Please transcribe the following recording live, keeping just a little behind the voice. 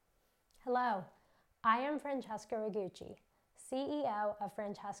Hello, I am Francesca Rigucci, CEO of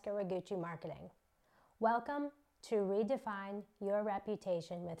Francesca Rigucci Marketing. Welcome to Redefine Your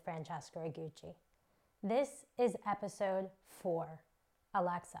Reputation with Francesca Rigucci. This is episode 4,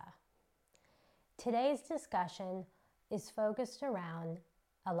 Alexa. Today's discussion is focused around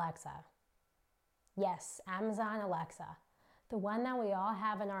Alexa. Yes, Amazon Alexa, the one that we all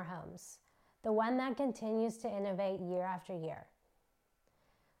have in our homes, the one that continues to innovate year after year.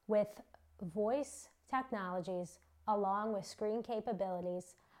 With voice technologies along with screen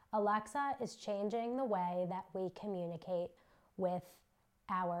capabilities, Alexa is changing the way that we communicate with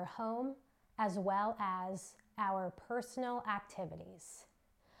our home as well as our personal activities.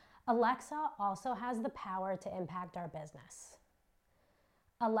 Alexa also has the power to impact our business.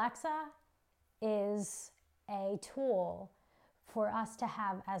 Alexa is a tool for us to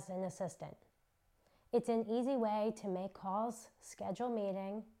have as an assistant. It's an easy way to make calls, schedule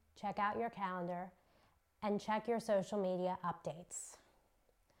meeting, check out your calendar, and check your social media updates.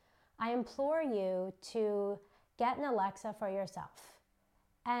 I implore you to get an Alexa for yourself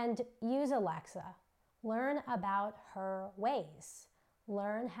and use Alexa. Learn about her ways.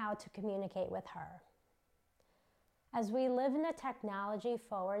 Learn how to communicate with her. As we live in a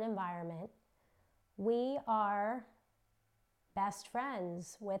technology-forward environment, we are best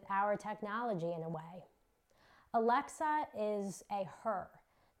friends with our technology in a way. Alexa is a her,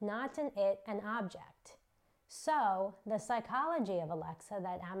 not an it, an object. So the psychology of Alexa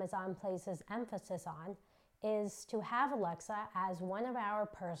that Amazon places emphasis on is to have Alexa as one of our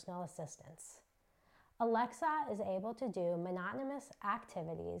personal assistants. Alexa is able to do monotonous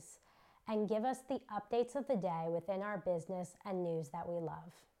activities and give us the updates of the day within our business and news that we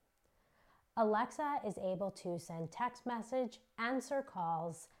love. Alexa is able to send text message, answer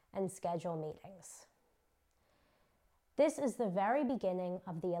calls, and schedule meetings. This is the very beginning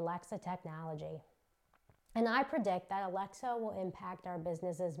of the Alexa technology, and I predict that Alexa will impact our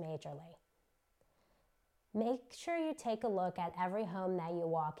businesses majorly. Make sure you take a look at every home that you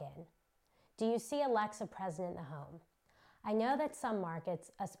walk in. Do you see Alexa present in the home? I know that some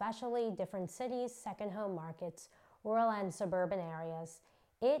markets, especially different cities, second home markets, rural and suburban areas,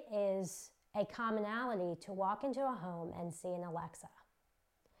 it is a commonality to walk into a home and see an Alexa.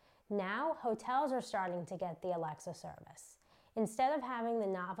 Now, hotels are starting to get the Alexa service. Instead of having the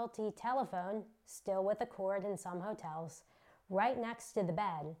novelty telephone, still with a cord in some hotels, right next to the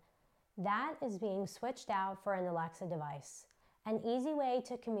bed, that is being switched out for an Alexa device. An easy way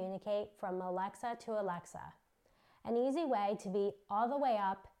to communicate from Alexa to Alexa. An easy way to be all the way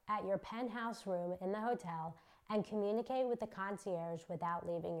up at your penthouse room in the hotel and communicate with the concierge without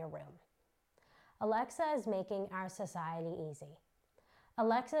leaving your room. Alexa is making our society easy.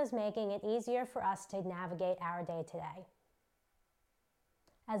 Alexa is making it easier for us to navigate our day-to-day.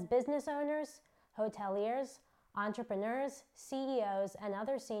 As business owners, hoteliers, entrepreneurs, CEOs, and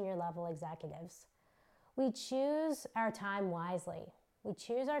other senior level executives, we choose our time wisely. We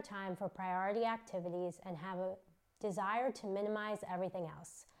choose our time for priority activities and have a desire to minimize everything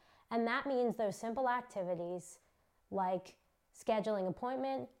else. And that means those simple activities like scheduling an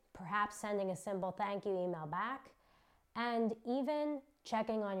appointment, perhaps sending a simple thank you email back, and even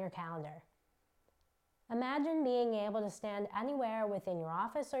checking on your calendar. Imagine being able to stand anywhere within your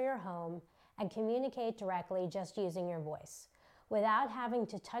office or your home and communicate directly just using your voice, without having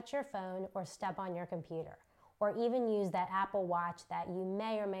to touch your phone or step on your computer, or even use that Apple Watch that you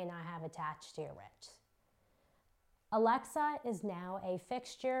may or may not have attached to your wrist. Alexa is now a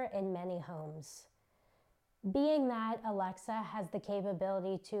fixture in many homes. Being that Alexa has the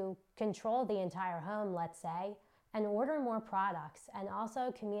capability to control the entire home, let's say, and order more products, and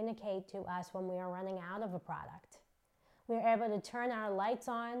also communicate to us when we are running out of a product. We are able to turn our lights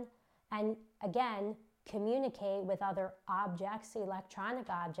on and, again, communicate with other objects, electronic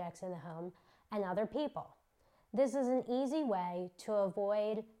objects in the home, and other people. This is an easy way to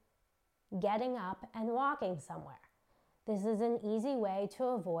avoid getting up and walking somewhere. This is an easy way to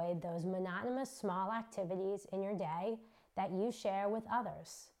avoid those monotonous small activities in your day that you share with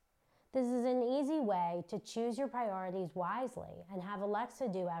others. This is an easy way to choose your priorities wisely and have Alexa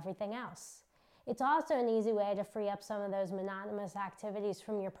do everything else. It's also an easy way to free up some of those monotonous activities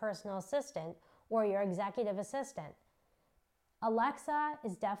from your personal assistant or your executive assistant. Alexa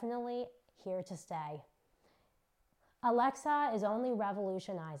is definitely here to stay. Alexa is only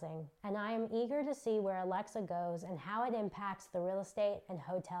revolutionizing, and I am eager to see where Alexa goes and how it impacts the real estate and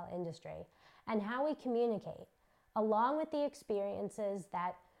hotel industry, and how we communicate, along with the experiences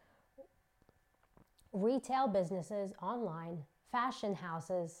that retail businesses online, fashion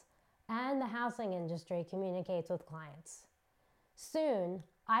houses, and the housing industry communicates with clients. Soon,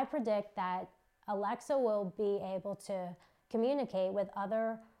 I predict that Alexa will be able to communicate with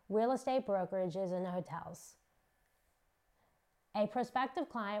other real estate brokerages and hotels. A prospective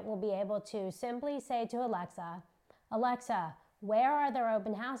client will be able to simply say to Alexa, Alexa, where are there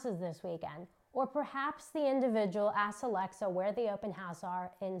open houses this weekend? Or perhaps the individual asks Alexa where the open houses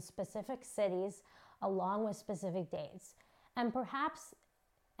are in specific cities along with specific dates. And perhaps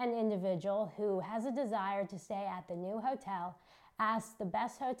an individual who has a desire to stay at the new hotel asks the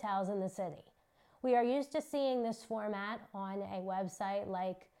best hotels in the city. We are used to seeing this format on a website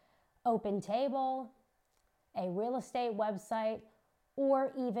like OpenTable, a real estate website,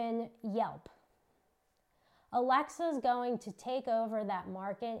 or even Yelp. Alexa is going to take over that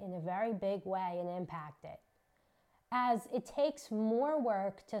market in a very big way and impact it. As it takes more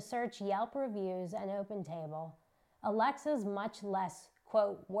work to search Yelp reviews and OpenTable, Alexa is much less,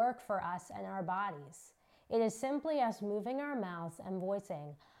 quote, work for us and our bodies. It is simply us moving our mouths and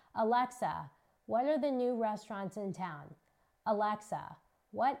voicing, Alexa, what are the new restaurants in town? Alexa,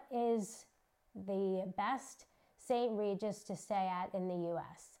 what is the best St. Regis to stay at in the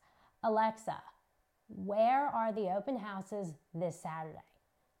US? Alexa, where are the open houses this Saturday?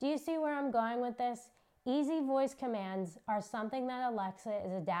 Do you see where I'm going with this? Easy voice commands are something that Alexa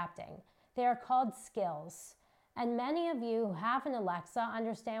is adapting. They are called skills. And many of you who have an Alexa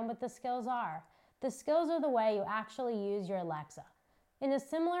understand what the skills are. The skills are the way you actually use your Alexa. In a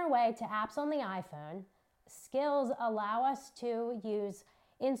similar way to apps on the iPhone, skills allow us to use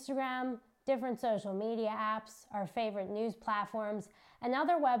Instagram, different social media apps, our favorite news platforms, and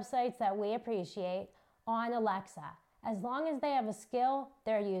other websites that we appreciate on Alexa. As long as they have a skill,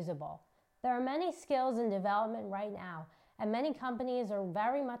 they're usable. There are many skills in development right now, and many companies are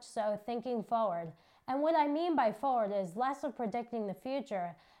very much so thinking forward. And what I mean by forward is less of predicting the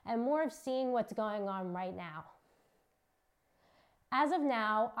future and more of seeing what's going on right now. As of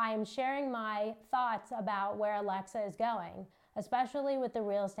now, I am sharing my thoughts about where Alexa is going, especially with the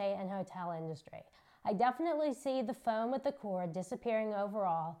real estate and hotel industry. I definitely see the phone with the cord disappearing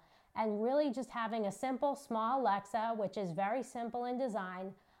overall and really just having a simple, small Alexa, which is very simple in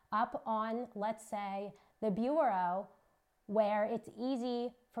design, up on, let's say, the bureau, where it's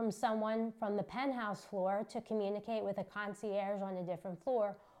easy from someone from the penthouse floor to communicate with a concierge on a different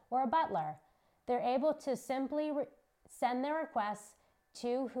floor or a butler. They're able to simply send their requests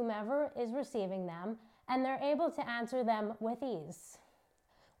to whomever is receiving them, and they're able to answer them with ease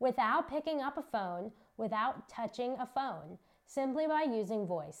without picking up a phone, without touching a phone, simply by using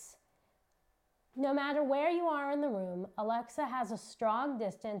voice. No matter where you are in the room, Alexa has a strong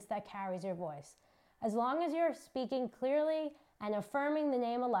distance that carries your voice. As long as you're speaking clearly and affirming the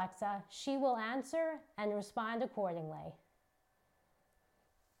name Alexa, she will answer and respond accordingly.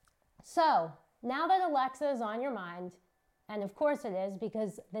 So, now that Alexa is on your mind, and of course it is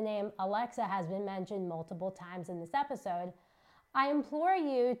because the name Alexa has been mentioned multiple times in this episode, I implore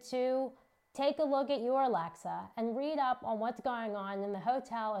you to take a look at your Alexa and read up on what's going on in the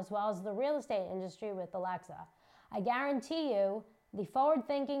hotel as well as the real estate industry with Alexa. I guarantee you the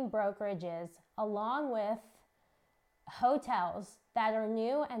forward-thinking brokerages, along with hotels that are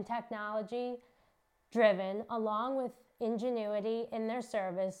new and technology driven, along with ingenuity in their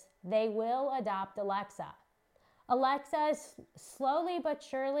service, they will adopt Alexa. Alexa is slowly but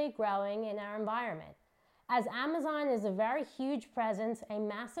surely growing in our environment. As Amazon is a very huge presence, a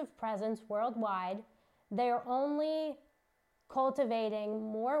massive presence worldwide, they are only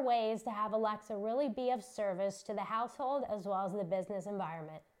cultivating more ways to have Alexa really be of service to the household as well as the business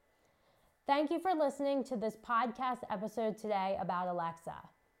environment. Thank you for listening to this podcast episode today about Alexa.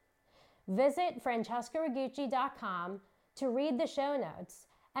 Visit francescaragucci.com to read the show notes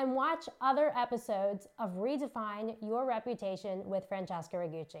and watch other episodes of Redefine Your Reputation with Francesca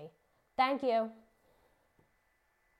Ragucci. Thank you.